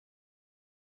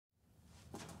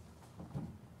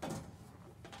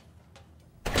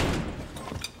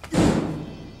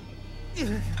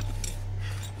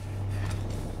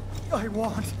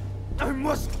I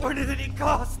must win at any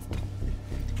cost.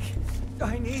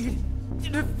 I need to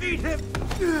defeat him.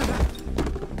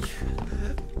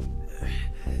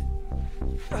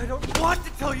 I don't want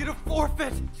to tell you to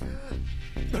forfeit,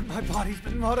 but my body's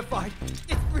been modified.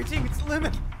 It's reaching its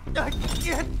limit. I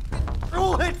can't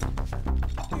control it.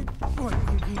 What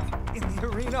you need in the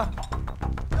arena,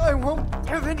 I won't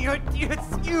have any idea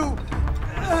it's you.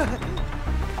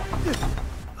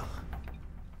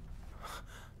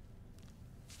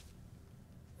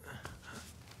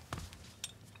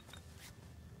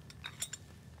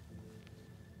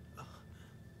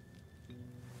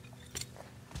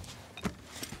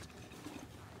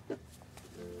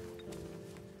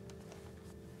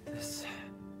 This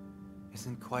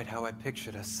isn't quite how I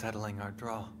pictured us settling our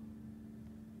draw.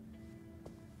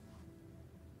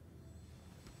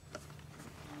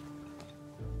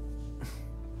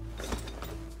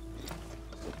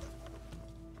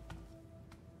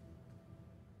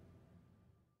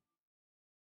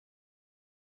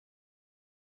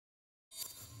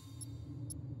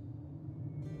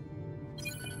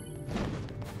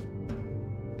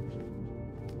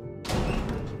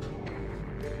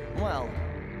 Well,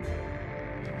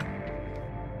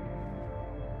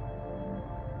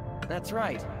 that's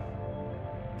right.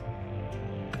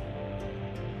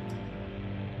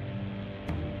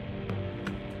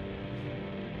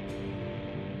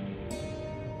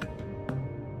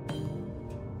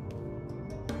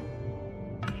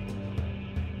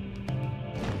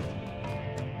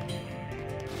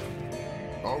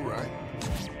 All right.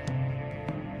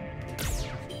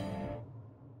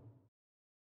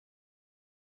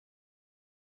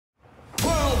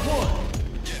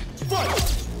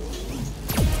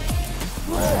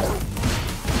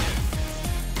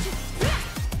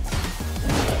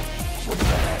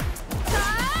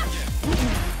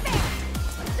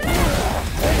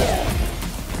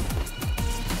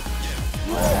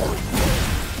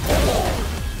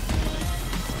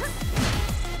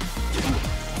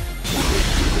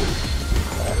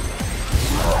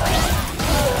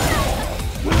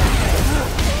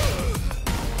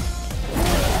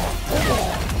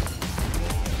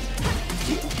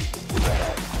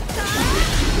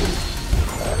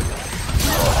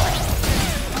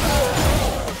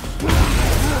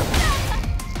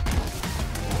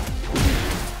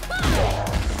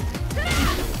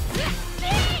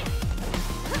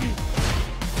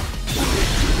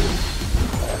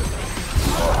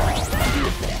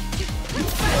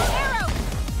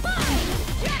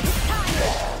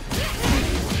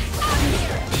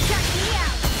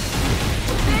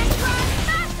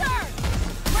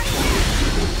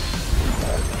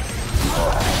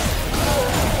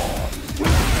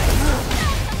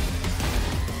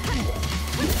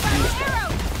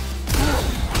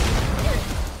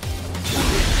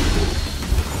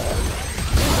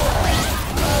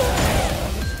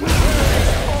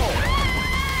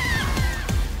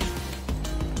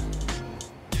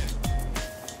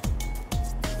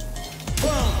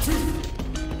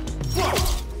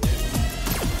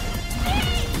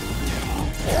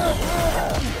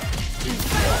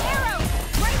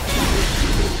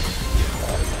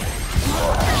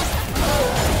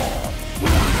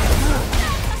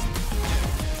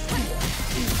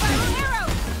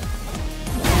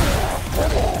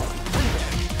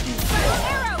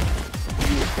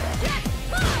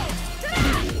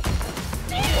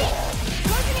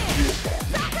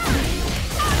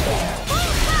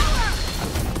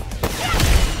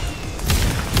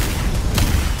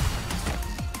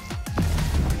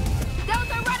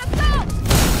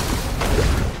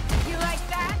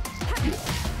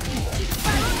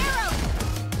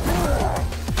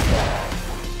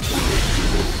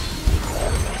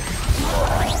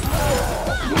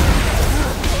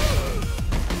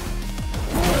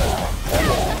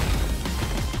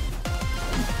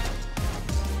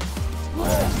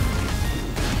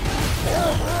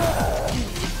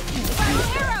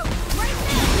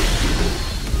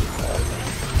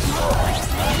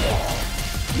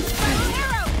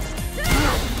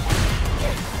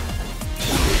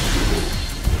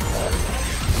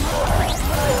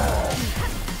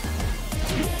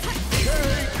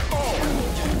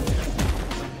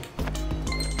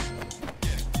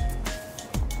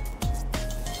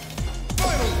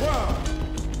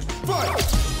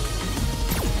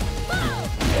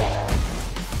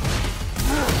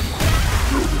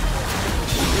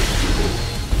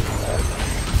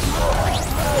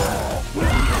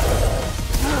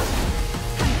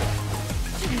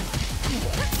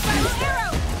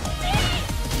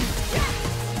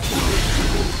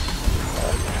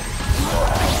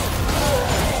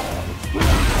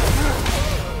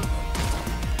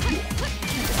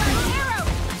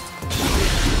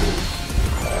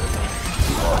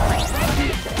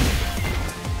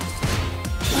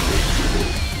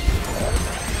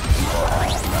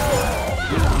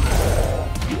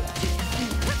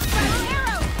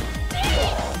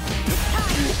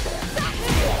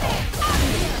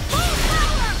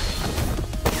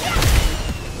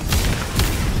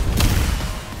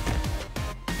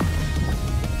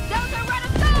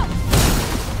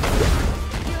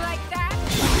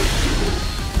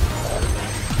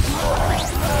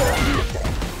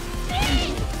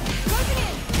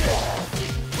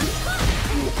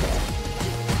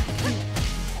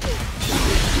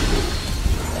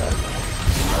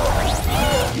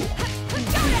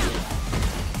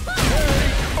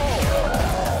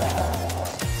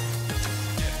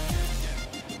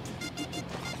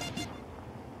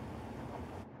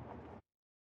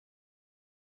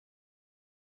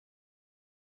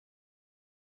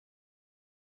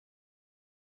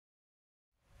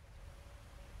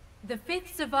 The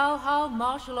 5th Valhalla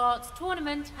Martial Arts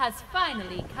Tournament has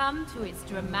finally come to its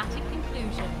dramatic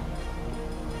conclusion.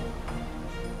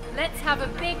 Let's have a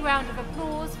big round of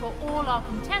applause for all our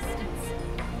contestants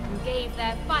who gave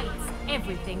their fights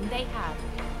everything they had.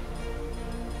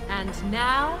 And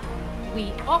now,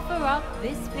 we offer up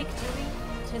this victory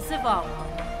to Zavala.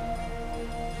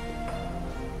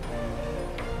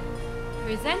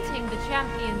 Presenting the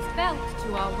champion's belt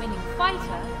to our winning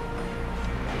fighter,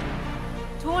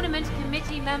 Tournament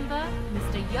Committee member,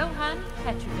 Mr. Johan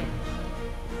Petrovic.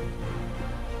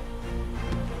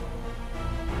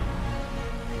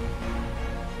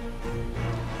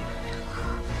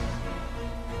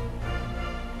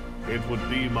 It would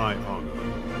be my honor.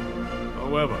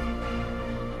 However,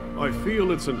 I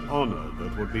feel it's an honor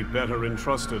that would be better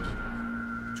entrusted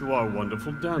to our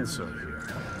wonderful dancer here.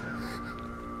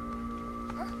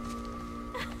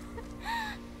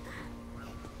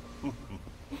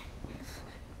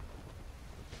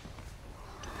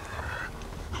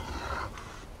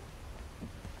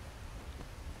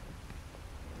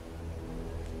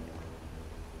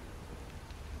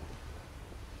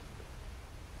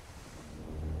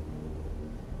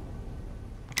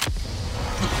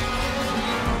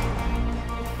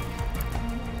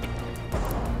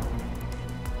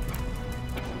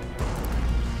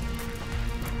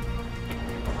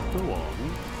 Go on.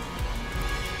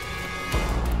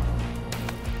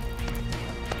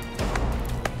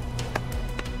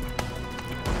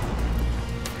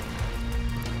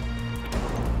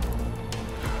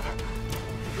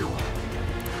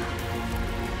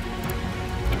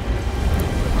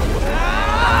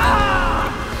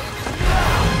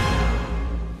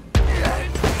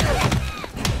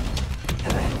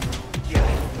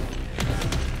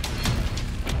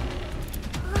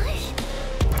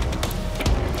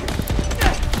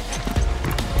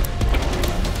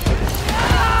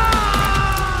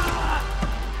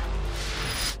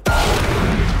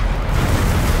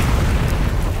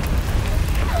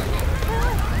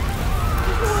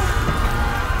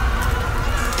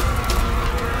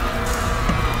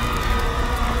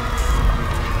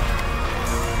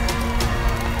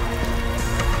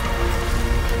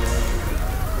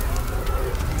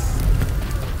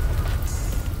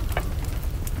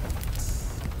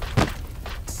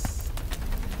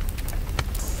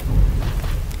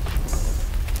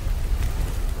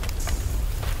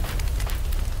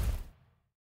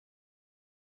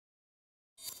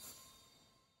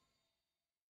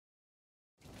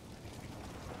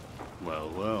 Well,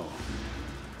 well.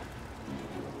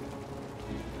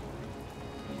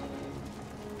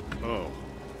 Oh.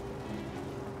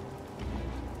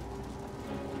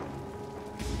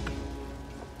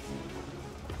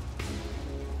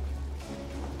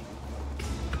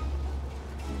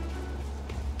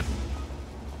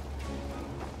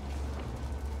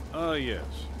 Ah, yes.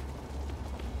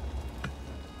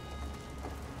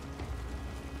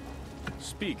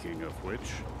 Speaking of which...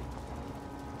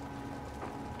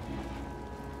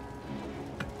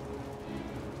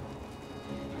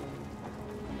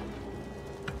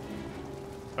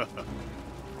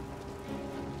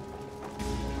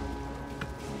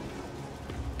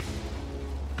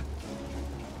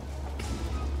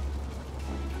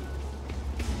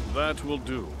 That will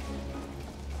do.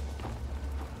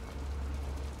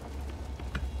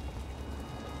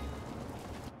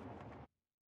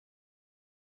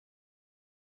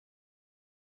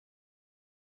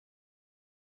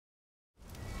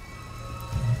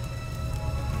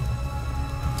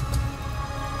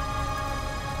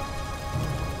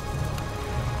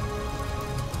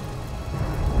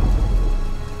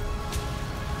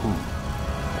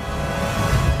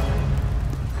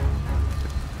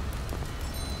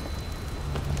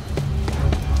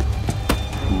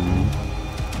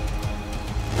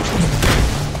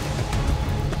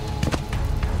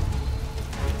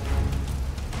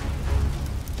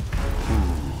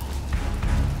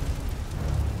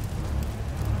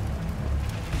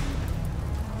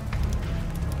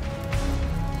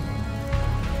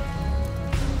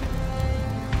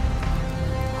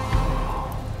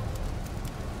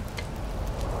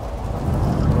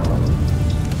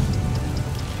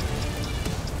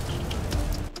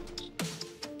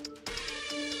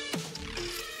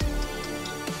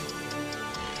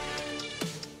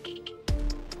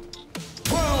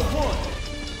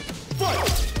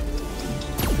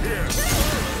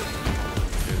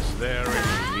 Is there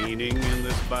any meaning in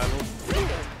this battle?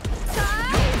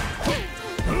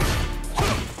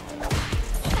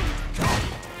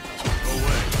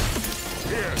 Away.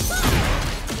 Here.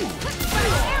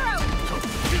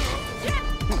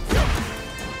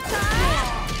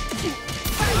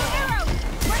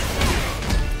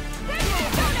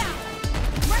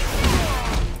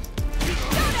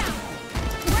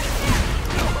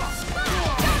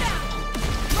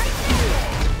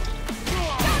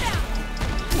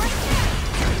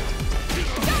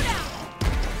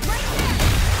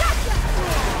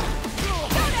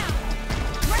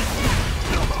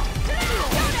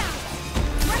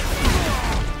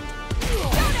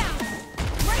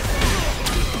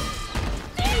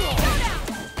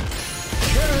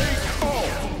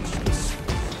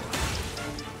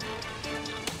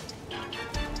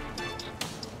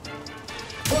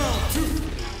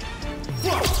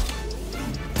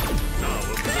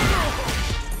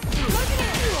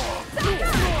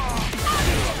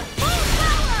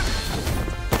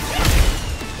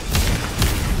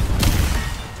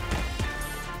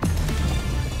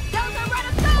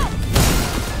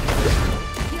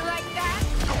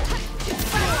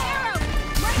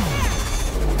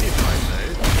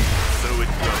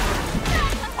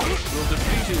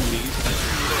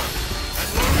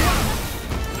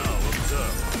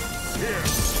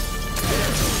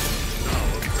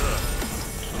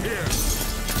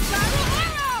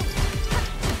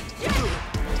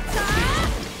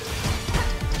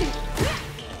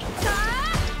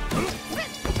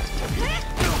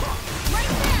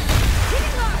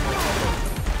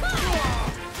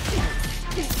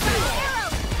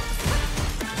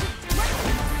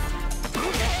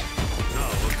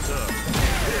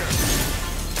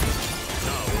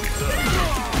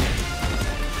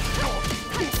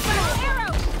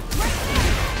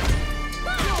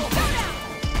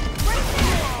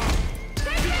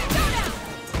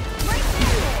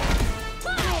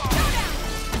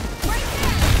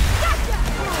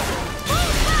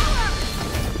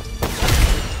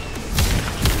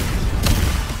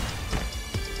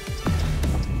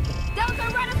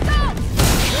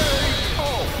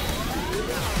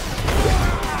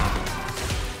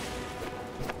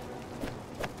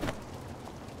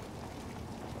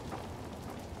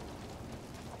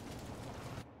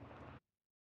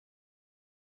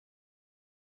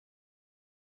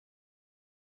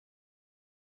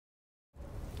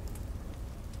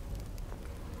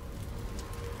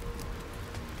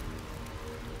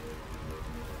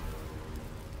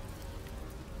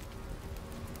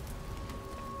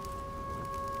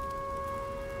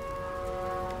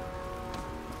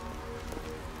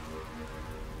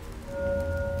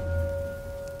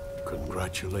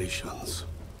 Congratulations.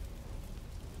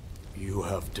 You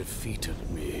have defeated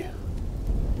me.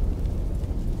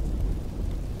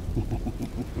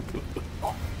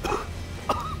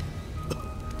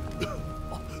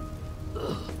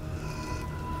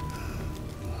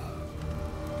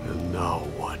 And now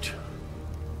what?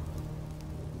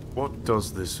 What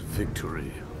does this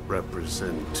victory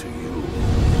represent to you?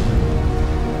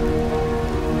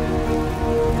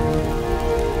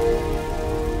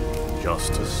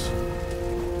 Justice?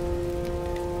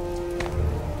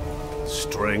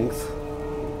 Strength?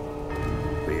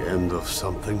 The end of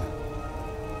something?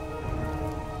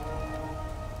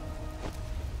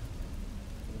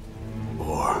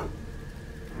 Or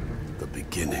the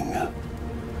beginning?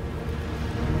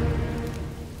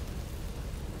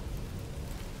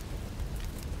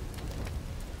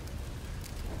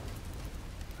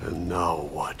 And now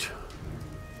what?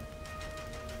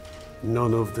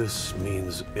 None of this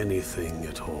means anything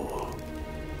at all.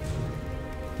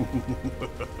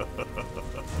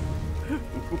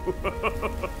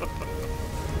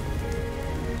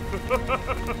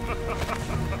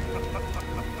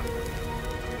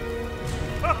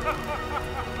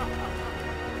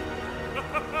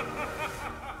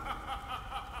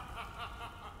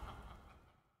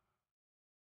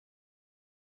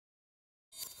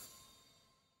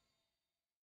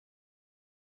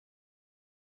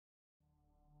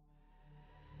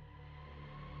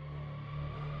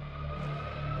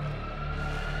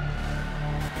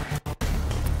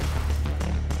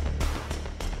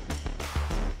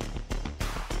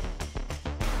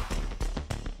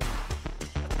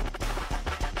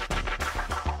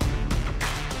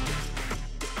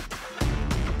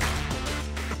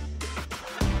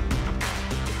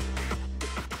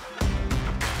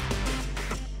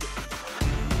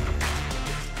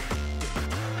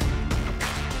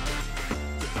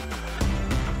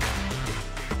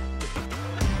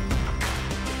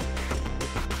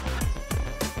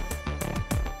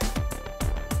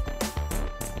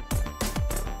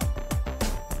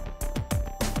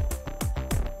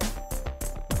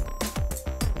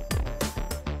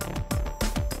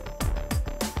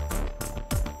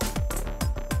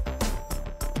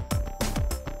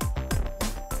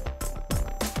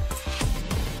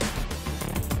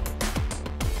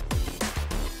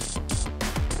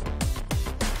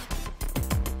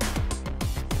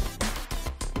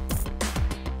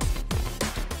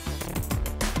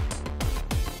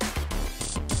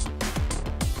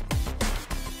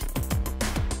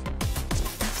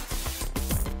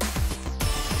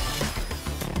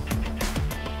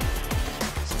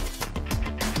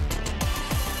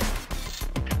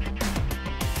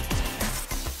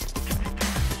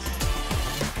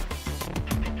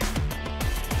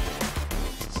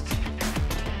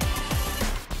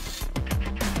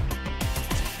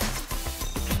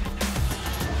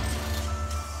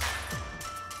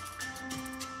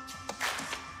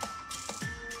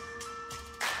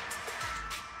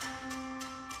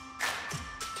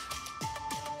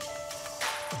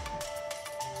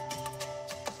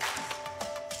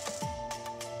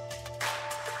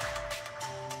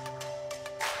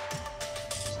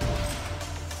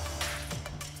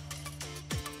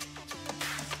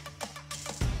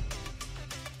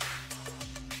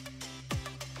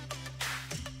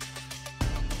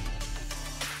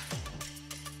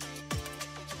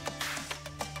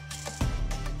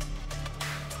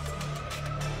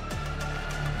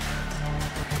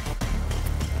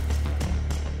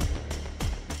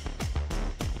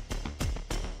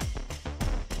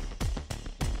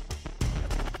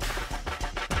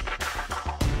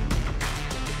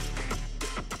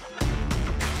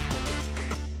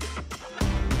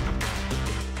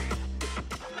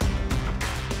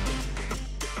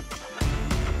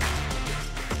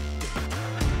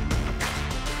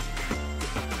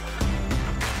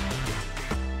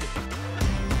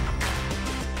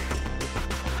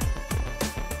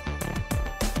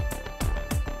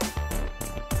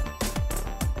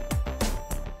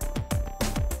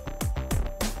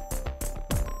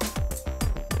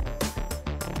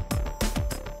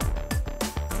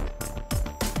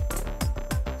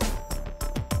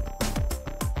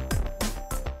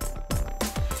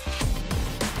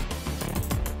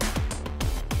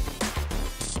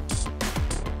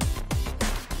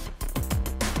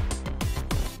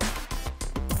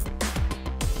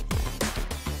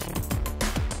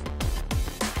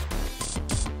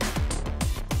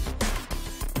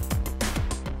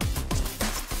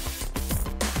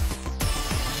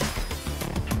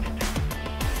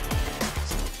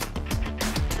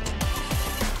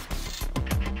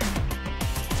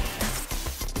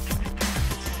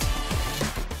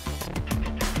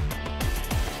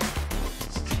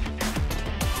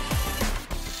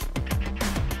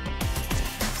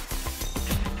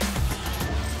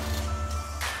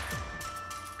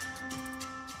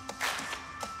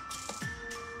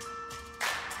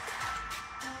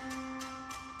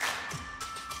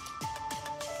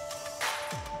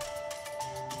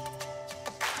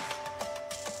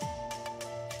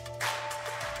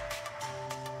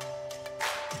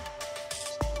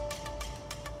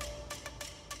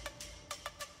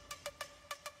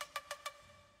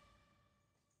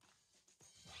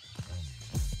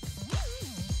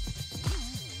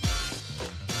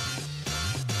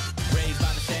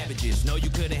 just know you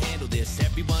couldn't handle this.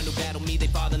 Everyone who battled me, they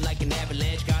falling like an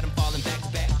avalanche. Got them falling back to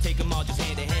back, take them all just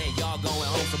hand in hand. Y'all going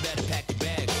home, so better pack your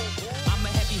bags. I'm a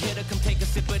heavy hitter, come take a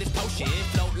sip of this potion.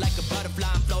 Float like a butterfly,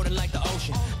 I'm floating like the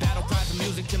ocean. Battle cries of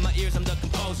music to my ears, I'm the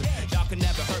composer. Y'all can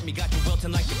never hurt me, got you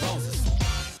wilting like the roses.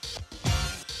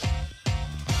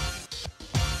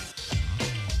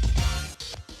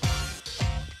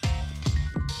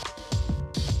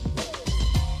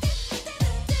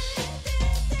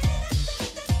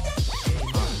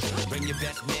 Bring your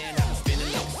best man, I'm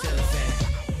spinning like a cellophane.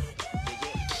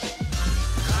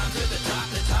 Climb to the top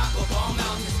of all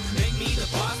mountains. Make me the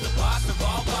boss of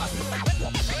all bosses. Climb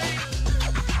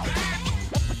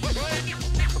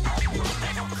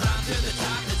to the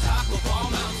top of all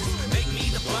mountains. Make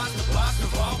me the boss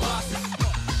of all bosses.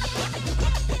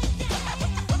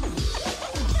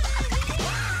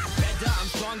 Better, I'm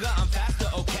stronger, I'm faster,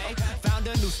 okay? Found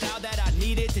a new style that I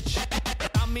needed to check.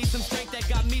 Found me some strength that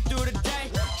got me through the day.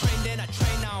 Trained and I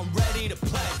train, now I'm ready to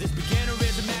play. This beginner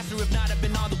is a master, if not I've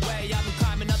been all the way. I've been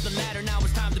climbing up the ladder, now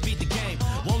it's time to beat the game.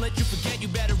 Won't let you forget, you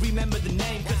better remember the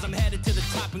name. Cause I'm headed to the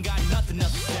top and got nothing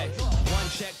else to say. One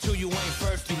check, two, you ain't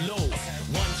first, you lose.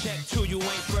 One check, two, you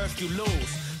ain't first, you lose.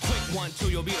 Quick 1,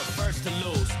 2, you'll be the first to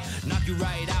lose. Knock you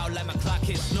right out, let my clock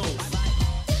hit snooze.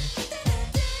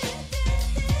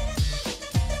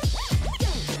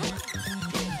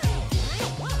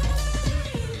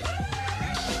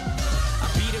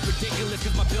 Ridiculous,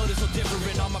 cause my build is so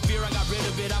different. All my fear, I got rid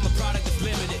of it, I'm a product that's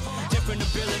limited. Different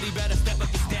ability, better step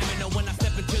up your stamina. When I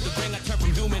step into the ring, I turn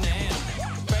from human to animal.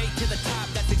 Straight to the top,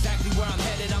 that's exactly where I'm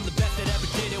headed. I'm the best that ever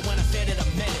did it, when I said it, I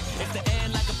meant it. It's the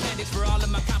end like appendix for all of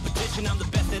my competition. I'm the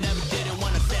best that ever did it,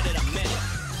 when I said it, I meant it.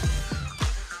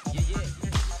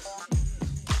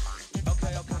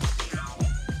 Okay.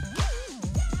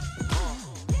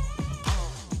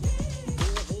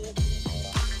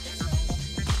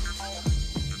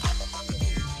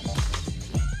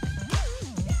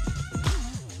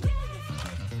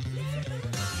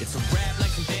 It's a rap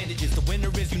like some bandages, the winner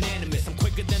is unanimous. I'm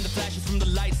quicker than the flashes from the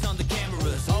lights on the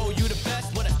cameras. Oh, you the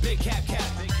best? Well, that's big cap.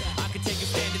 I can take you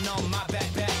standing on my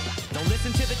backpack. Don't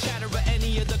listen to the chatter or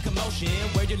any of the commotion.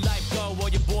 Where your life go, or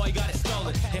your boy got it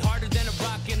stolen. Hit harder than a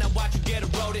rock and I watch you get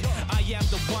eroded. I am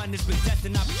the one that's been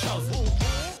destined, I've been chosen.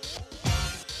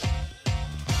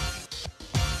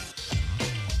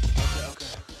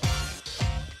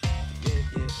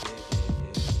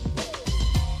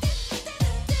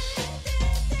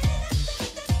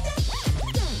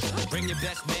 Bring your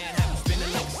best man, have him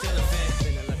spinning like a cellophane.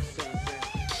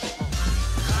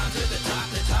 Climb to the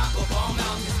top of all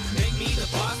mountains. Make me the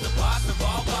boss of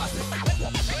all bosses. Climb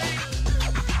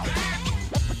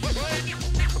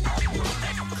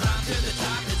to the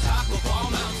top of all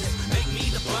mountains. Make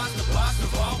me the boss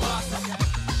of all bosses.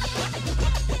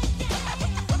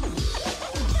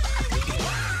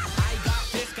 I got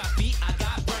fists, got feet, I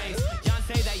got brains. Y'all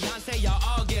y'all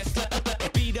all get slept.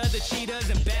 Beat of the cheaters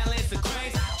and balance the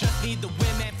cranes. Need the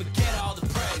win, man, forget all the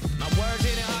praise. My words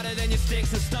hitting harder than your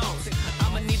sticks and stones.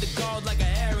 I'ma need the gold like a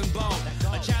herringbone.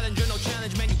 A challenger, no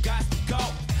challenge, man, you got to go.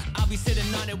 I'll be sitting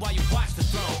on it while you watch the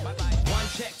throne. One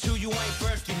check, two, you ain't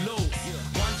first, you lose.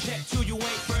 One check, two, you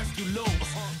ain't first, you lose.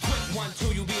 Quick 1,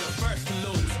 2, you be the first to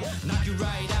lose. Knock you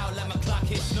right out, let my clock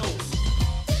hit snooze.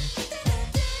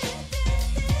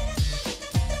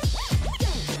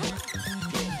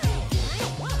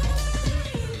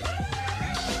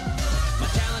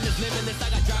 Limitless, I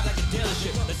got drive like a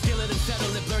dealership. Let's kill it and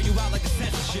settle it, blur you out like a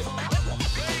censorship.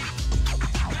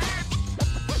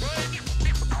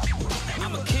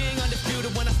 I'm a king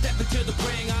undisputed when I step into the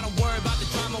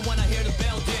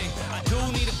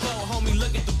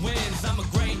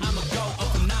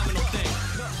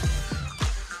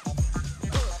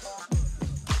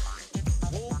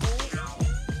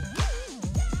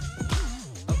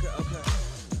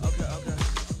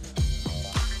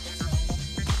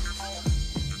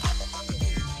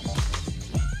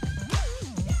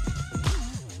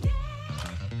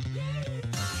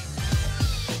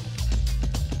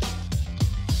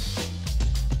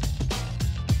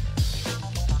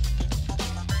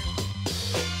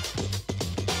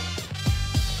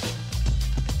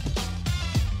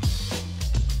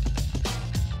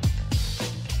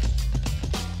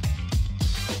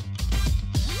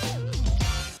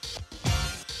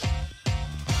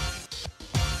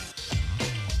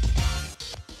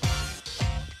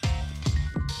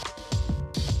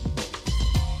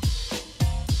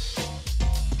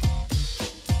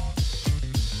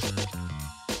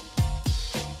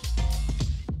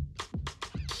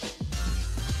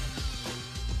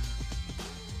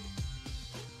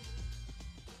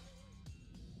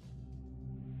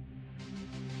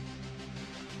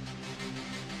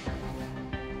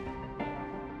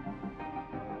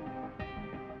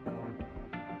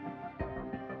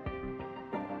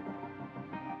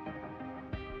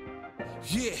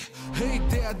Yeah, every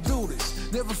day I do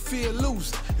this, never feel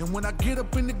loose. And when I get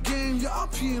up in the game, y'all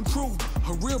be improved.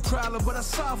 A real problem, but I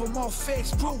solve them all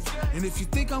facts proof. And if you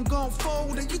think I'm gon'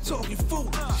 fold, then you talking fool.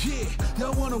 Yeah,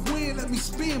 y'all wanna win, let me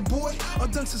spin, boy. All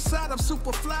dunks aside, I'm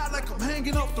super fly like I'm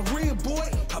hanging off the rim, boy.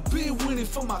 I've been winning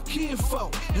for my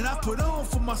kinfolk, and I put on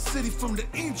for my city from the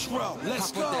intro.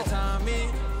 Let's go. I put that time in,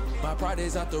 my pride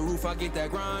is out the roof, I get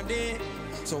that grind in.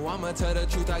 So I'ma tell the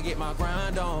truth, I get my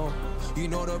grind on. You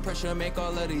know the pressure make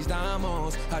all of these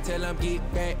diamonds. I tell them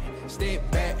get back, step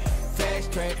back,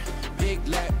 fast track, big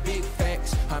lap, big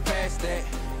facts. I'm past that,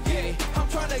 yeah. I'm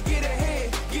trying to get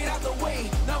ahead, get out the way.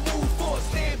 Now move forward,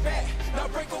 stand back, now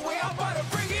break away. I'm about to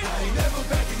bring it. I ain't never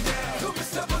backing down. Come and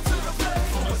step up to the plate.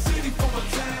 For my city, for my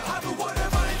town. I do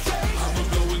whatever it takes. I'ma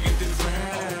go and get this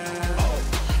round. Oh,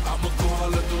 I'ma go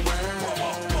all of the round.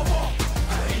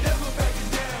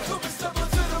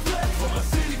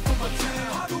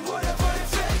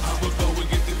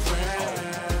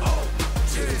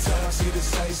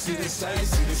 See the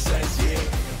sights, yeah.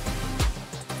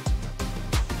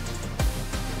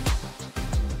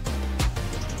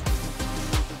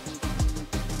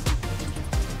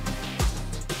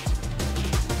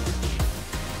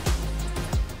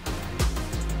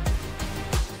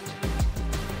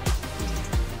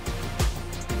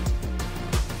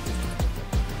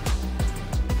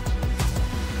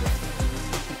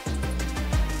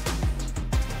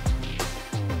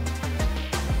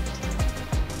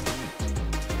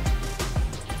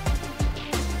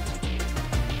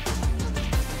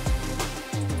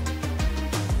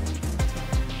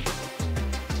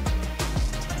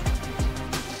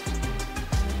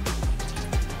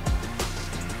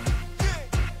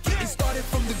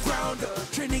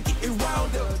 Training, getting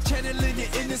rounder, channeling your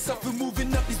inner self and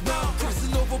moving up these mountains.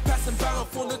 Crossing over, passing bound,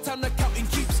 for no time to count and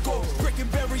keep score. Breaking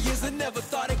barriers I never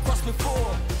thought I'd cross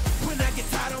before. When I get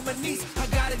tired on my knees, I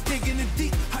gotta dig in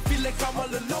deep. I feel like I'm all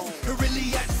alone, it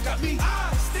really has got me.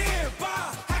 I stand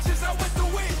by, actions I went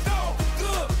through it, no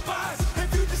goodbyes, and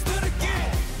you just stood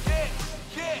again.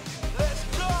 Yeah, let's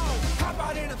go. Hop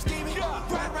out and I'm scheming,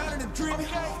 ride around and I'm dreaming.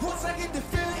 Once I get the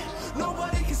feeling,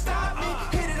 nobody can stop me.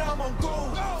 Hit it, I'm on goal.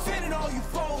 All you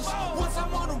foes, once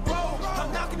I'm on a roll,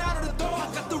 I'm knocking out of the door. I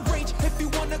got the range, if you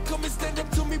wanna come and stand up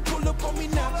to me, pull up on me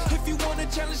now. If you wanna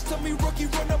challenge, tell me, rookie,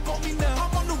 run up on me now.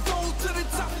 I'm on the road to the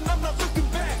top and I'm not looking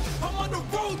back. I'm on the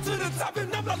road to the top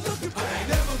and I'm not looking back. I ain't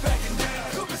never backing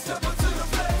down, come and step up to the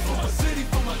plate. For my city,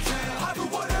 for my town, I do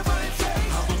whatever it takes.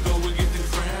 I'ma go and get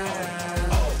this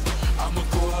round. Oh, I'ma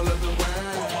go all of the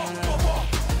round.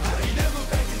 I ain't never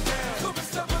backing down, come and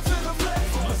step up to the plate.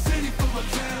 For my city, for my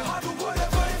town, I do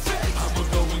whatever it takes.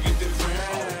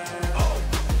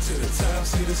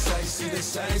 See the sights, see the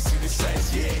sights, see the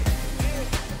sights, yeah.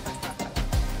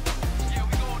 Yeah,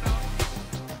 we going now.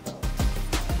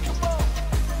 Come on.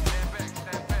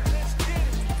 Stand back. Let's get it.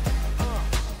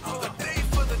 I'm the day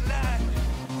for the night.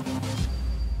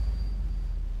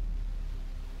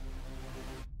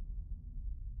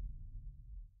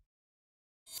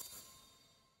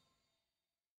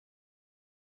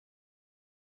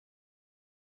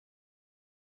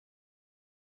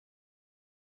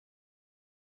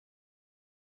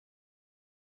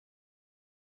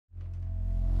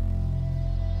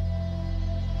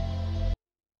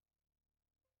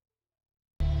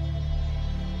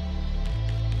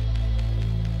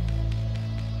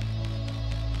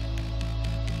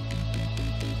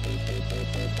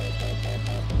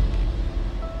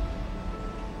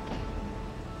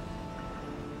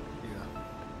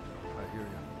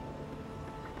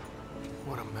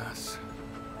 What a mess.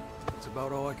 It's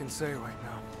about all I can say right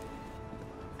now.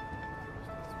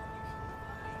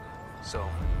 So,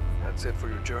 that's it for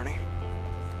your journey?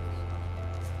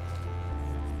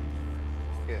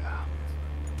 Yeah,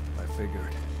 I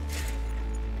figured.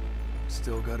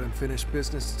 Still got unfinished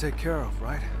business to take care of,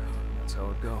 right? That's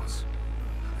how it goes.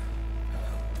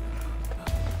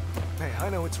 Hey, I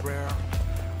know it's rare,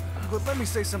 but let me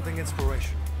say something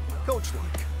inspirational.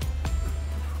 Coach-like.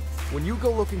 When you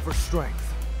go looking for strength,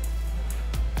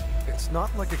 it's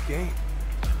not like a game.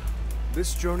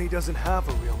 This journey doesn't have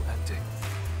a real ending.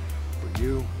 For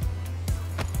you,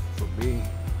 for me,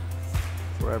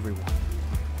 for everyone.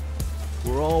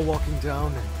 We're all walking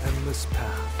down an endless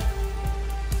path.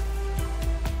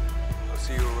 I'll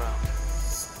see you around.